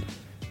 and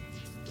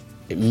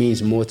it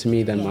means more to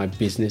me than my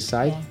business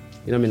side.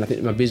 I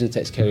think my business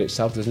takes care of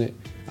itself, doesn't it?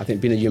 I think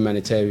being a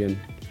humanitarian,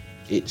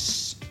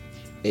 it's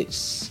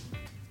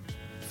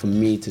for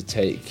me to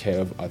take care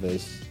of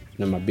others,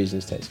 my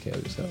business takes care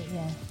of itself.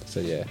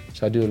 So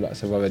I do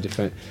lots of other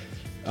different,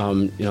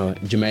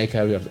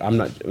 Jamaica.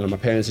 My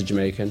parents are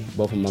Jamaican,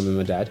 both my mum and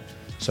my dad.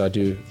 So I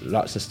do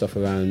lots of stuff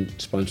around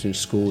sponsoring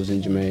schools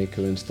in Jamaica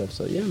and stuff.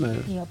 So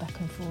man. You're back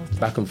and forth.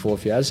 Back and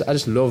forth, I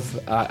just love.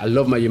 I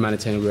love my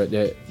humanitarian work.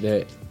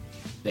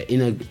 The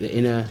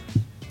inner,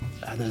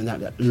 I don't know,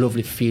 that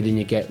lovely feeling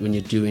you get when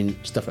you're doing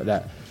stuff like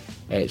that.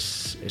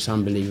 It's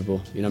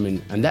unbelievable.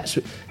 And that's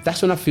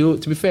when I feel.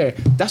 To be fair,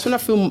 that's when I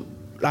feel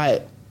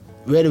like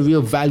where the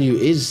real value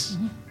is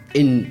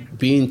in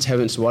being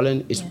Terence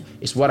Wallen.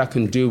 It's what I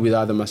can do with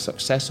either my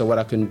success or what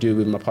I can do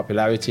with my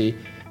popularity,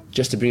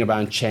 just to bring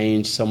about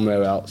change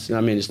somewhere else.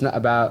 It's not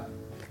about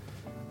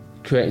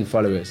creating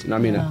followers. No.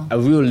 A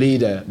real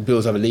leader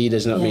builds other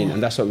leaders.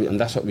 And that's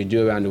what we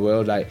do around the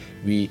world. Like,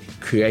 we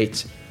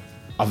create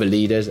other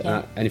leaders.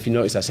 And if you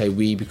notice, I say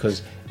we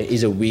because it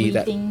is a we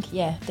that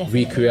definitely.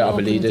 We create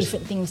other leaders.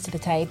 Different things to the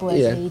table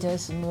as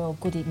leaders, and we're all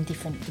good in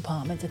different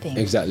departments, I think.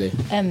 Exactly.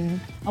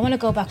 I want to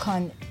go back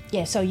on.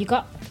 So you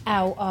got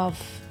out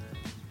of,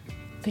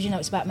 because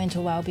it's about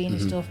mental well-being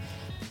and stuff.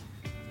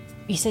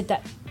 You said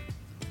that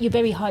you're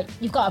very high.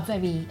 You've got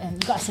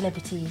a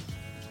celebrity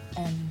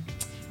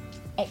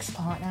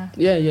ex-partner.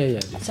 Yeah.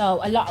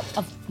 So a lot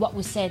of what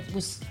was said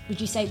was, would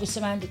you say, was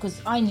surrounded,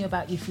 because I knew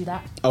about you through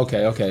that.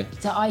 Okay.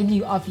 So I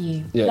knew of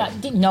you. Yeah.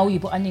 Like, didn't know you,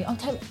 but I knew. I'll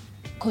tell you,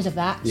 because of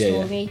that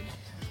story.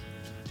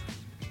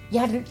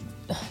 Yeah.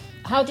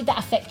 How did that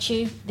affect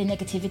you, the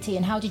negativity,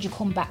 and how did you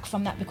come back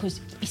from that? Because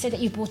you said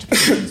that you brought up in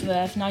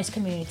Handsworth, nice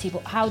community,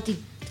 but how did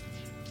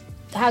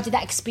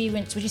that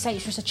experience, would you say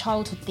it's just a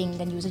childhood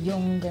thing and you was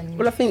young? And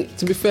well, I think,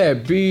 to be fair,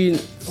 being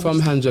from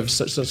Handsworth,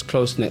 such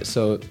close-knit,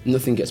 so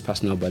nothing gets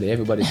past nobody.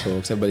 Everybody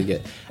talks,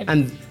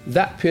 and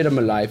that period of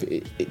my life,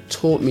 it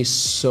taught me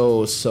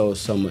so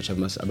much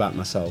about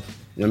myself.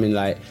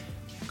 Like,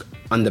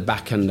 on the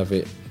back end of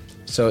it.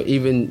 So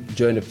even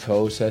during the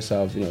process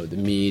of, the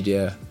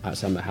media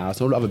outside my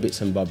house, and all the other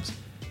bits and bobs,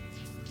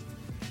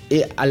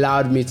 it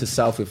allowed me to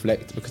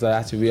self-reflect, because I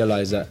had to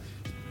realise that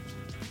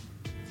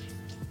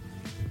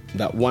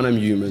one, I'm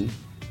human,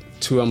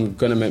 two, I'm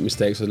gonna make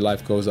mistakes as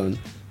life goes on,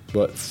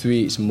 But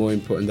 3, it's more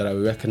important that I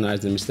recognise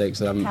the mistakes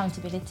that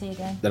accountability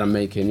again. That I'm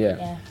making,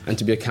 and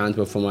to be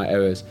accountable for my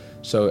errors.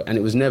 So, and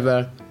it was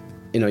never,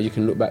 you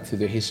can look back through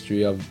the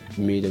history of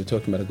media. We're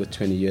talking about a good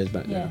 20 years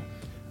back now.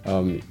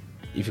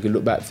 If you could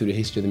look back through the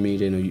history of the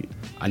media,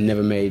 I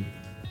never made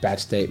bad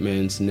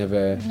statements.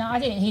 Never. No, I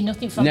didn't hear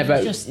nothing from never.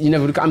 you. Just, you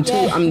never.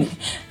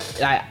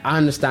 I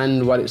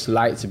understand what it's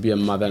like to be a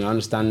mother, and I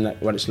understand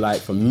what it's like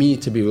for me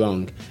to be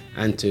wrong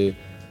and to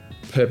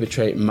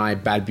perpetrate my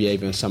bad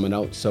behaviour on someone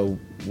else. So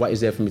what is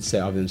there for me to say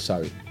other than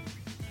sorry?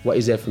 What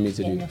is there for me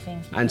to do?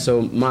 Nothing. And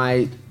so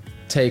my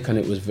take on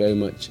it was very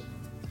much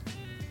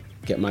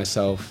get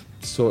myself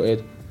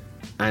sorted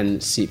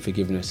and seek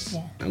forgiveness,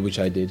 and which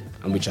I did,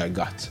 and which I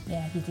got.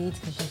 Yeah, you did,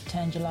 because you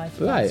turned your life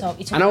around. Right.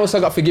 So and I also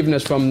got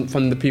forgiveness from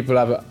the people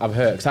I've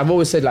hurt. Because I've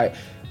always said, like,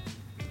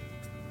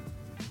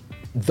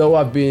 though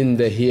I've been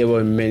the hero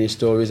in many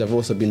stories, I've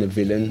also been the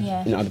villain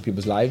in other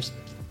people's lives,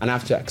 and I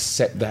have to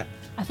accept that.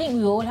 I think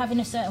we all have in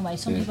a certain way.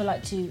 Some people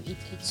like to.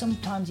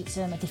 Sometimes it's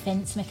a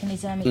defence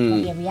mechanism. It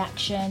might be a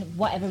reaction,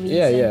 whatever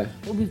reason. Yeah.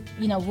 But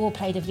we've all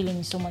played a villain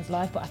in someone's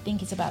life. But I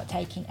think it's about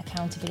taking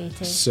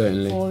accountability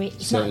for it.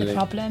 It's not the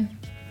problem.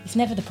 It's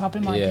never the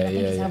problem. I think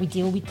it's how we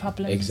deal with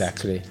problems.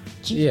 Exactly.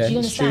 Do you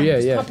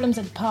understand? True, Problems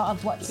are part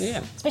of what's,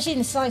 especially in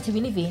the society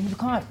we live in. We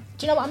can't.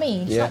 Do you know what I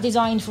mean? It's not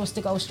designed for us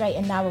to go straight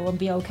and narrow and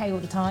be okay all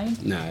the time.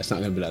 No, it's not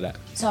going to be like that.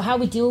 So how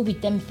we deal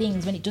with them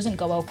things when it doesn't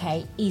go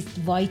okay is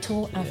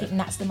vital, and I think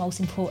that's the most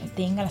important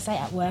thing. And I say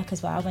it at work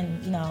as well,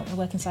 when I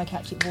work in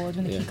psychiatric wards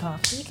when they kick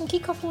off. So you can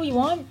kick off all you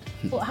want,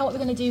 but how are we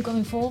going to do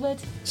going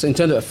forward? So in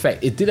terms of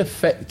effect, it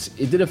affected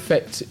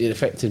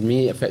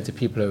me, it affected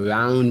people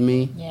around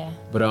me. Yeah.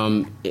 But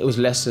it was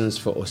lessons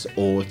for us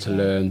all to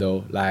learn,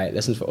 though. Like,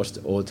 lessons for us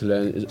all to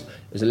learn. It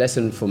was a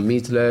lesson for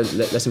me to learn,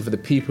 lesson for the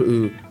people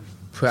who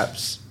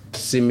perhaps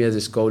see me as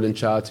this golden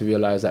child, to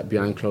realise that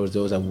behind closed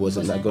doors I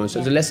wasn't that golden. So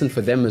it's a lesson for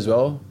them as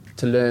well,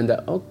 to learn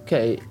that,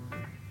 okay,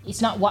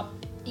 it's not what,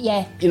 you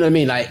know what I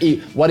mean? Like,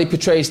 what he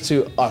portrays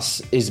to us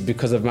is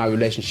because of my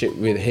relationship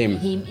with him.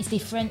 It's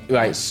different.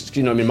 Right,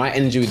 you know what I mean? My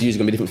energy with you is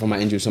going to be different from my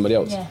energy with somebody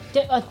else. Yeah,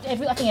 I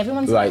think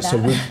everyone's right, like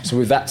that. So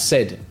with that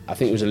said, I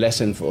think it was a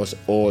lesson for us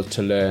all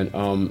to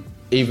learn.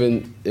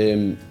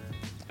 Even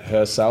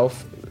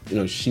herself,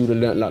 she would have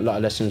learned a lot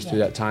of lessons through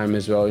that time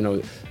as well,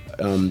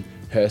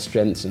 her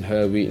strengths and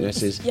her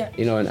weaknesses,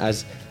 and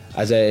as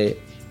a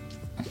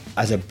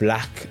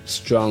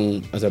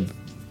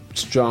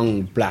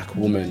strong black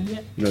woman,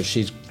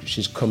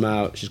 she's come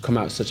out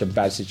such a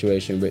bad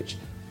situation, which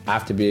I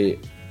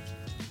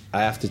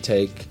have to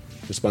take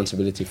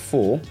responsibility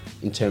for,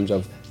 in terms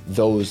of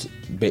those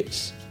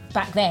bits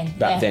back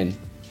then,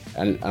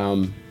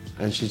 and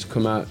she's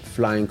come out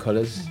flying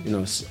colours,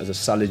 as a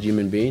solid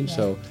human being.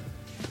 So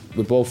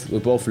we're both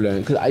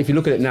learning, because if you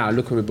look at it now,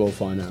 look where we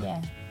both are now.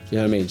 Yeah. You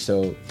know what I mean?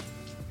 So,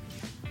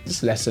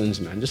 just lessons,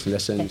 man. Just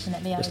lessons.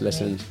 Definitely,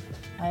 lessons.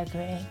 I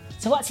agree.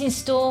 So, what's in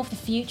store for the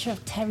future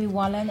of Terry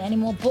Wallen? Any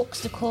more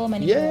books to come? I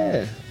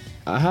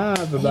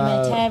have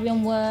about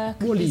humanitarian work,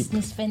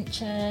 business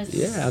ventures.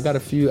 Yeah, I got a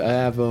few. I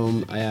have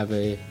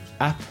a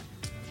app.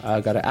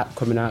 I got an app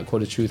coming out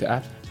called the Truth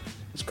app.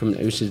 It's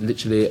coming, which is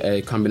literally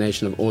a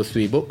combination of all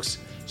 3 books.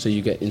 So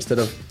you get, instead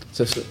of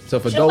so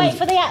for Should I wait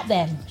for the app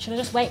then? Should I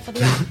just wait for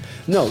the app?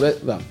 No,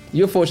 well,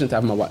 you're fortunate to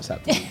have my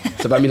WhatsApp.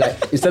 So, but I mean, like,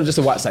 instead of just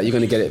a WhatsApp, you're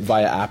going to get it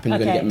via app, and you're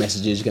going to get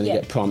messages, you're going to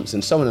get prompts,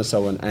 and so on,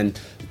 and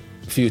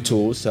a few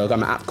tools. So I've got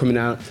my app coming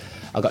out.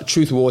 I've got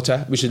Truth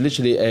Water, which is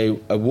literally a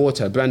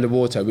brand of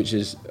water, which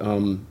is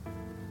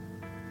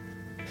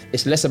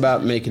it's less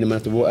about making the money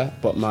off the water,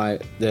 but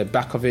the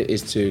back of it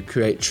is to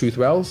create truth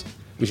wells,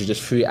 which is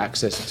just free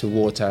access to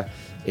water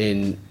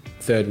in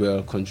third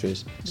world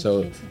countries.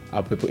 So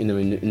I'll be putting them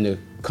in the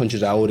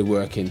countries I already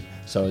work in.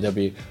 So there'll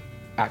be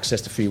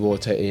access to free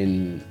water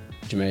in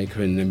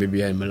Jamaica and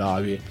Namibia and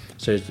Malawi.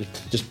 So it's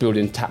just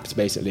building taps,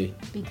 basically.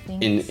 Big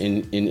things.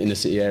 In the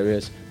city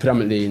areas,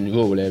 predominantly in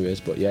rural areas.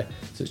 But yeah,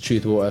 so it's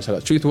Truth Water. So I've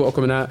got Truth Water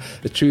coming out,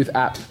 the Truth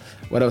app.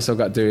 What else I've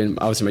got doing?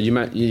 Obviously,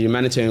 my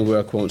humanitarian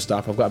work won't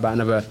stop. I've got about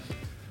another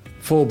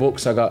 4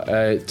 books. I got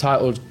a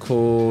title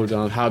called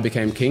How I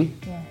Became King.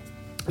 Yeah.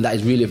 That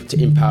is really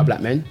to empower black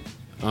men.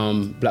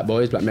 Black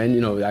boys, black men,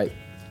 like,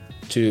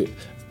 to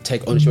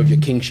take ownership of your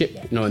kingship,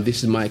 and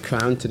this is my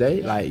crown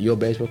today, like, your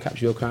base will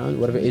capture your crown,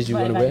 whatever it is you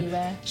want to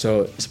wear.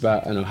 So it's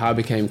about, how I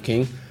became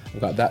king.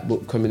 I've got that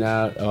book coming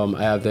out.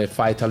 I have the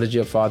phytology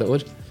of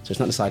fatherhood, so it's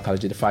not the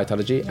psychology, the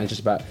phytology, and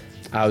just about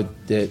how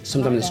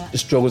sometimes the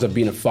struggles of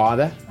being a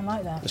father. I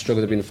like that. The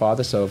struggles of being a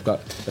father. So I've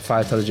got the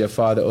phytology of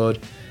fatherhood.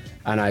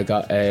 And I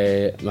got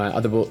my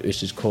other book,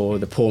 which is called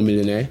The Poor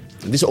Millionaire.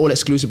 And this is all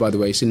exclusive, by the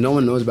way, so no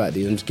one knows about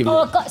these. I'm just giving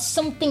I've got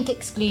something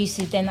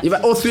exclusive then.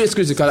 Yeah, all 3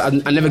 exclusive, because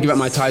I never give out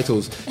my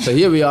titles. So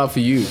here we are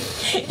for you.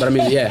 But I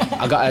mean,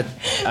 I got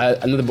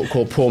another book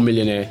called Poor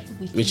Millionaire,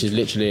 which is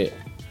literally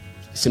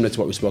similar to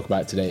what we spoke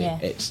about today. Yeah.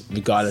 It's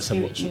regardless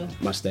of what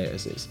my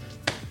status is.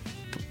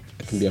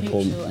 You can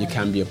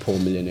be a poor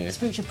millionaire.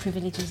 Spiritual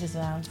privileges as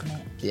well, isn't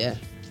it? Yeah.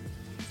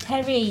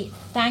 Terry,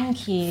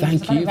 thank you.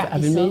 Thank you for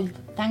having me.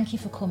 thank you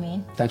for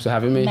coming. Thanks for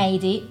having me.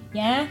 Made it,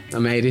 yeah? I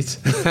made it.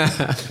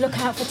 Look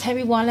out for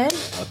Terry Wallen.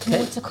 Okay.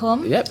 More to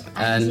come. Yep.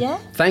 And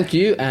thank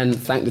you, and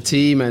thank the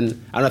team,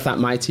 and I want to thank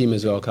my team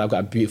as well, because I've got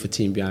a beautiful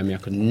team behind me. I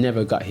could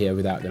never got here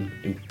without them.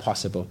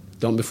 Impossible.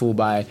 Don't be fooled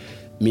by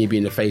me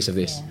being the face of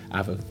this. Yeah. I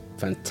have a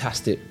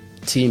fantastic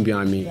team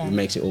behind me who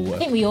makes it all work. I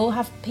think we all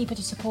have people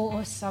to support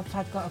us.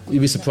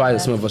 You'd be surprised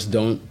that some of us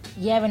don't.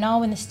 Yeah, and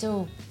all when they're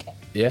still...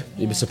 Yeah,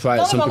 you'd be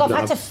surprised. Don't get me wrong,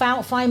 I've had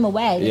to find my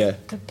way. Yeah.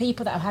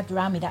 People that I've had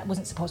around me that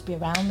wasn't supposed to be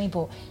around me,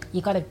 but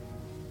you got to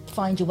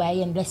find your way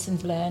and listen,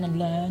 learn and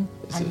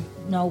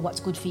know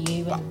what's good for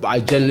you. But I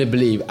genuinely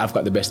believe I've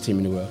got the best team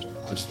in the world.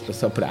 Let's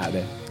put it out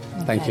there.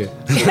 Okay. Thank you.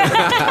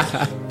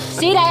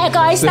 See you later,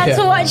 guys. Thanks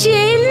for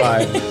watching.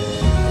 Bye.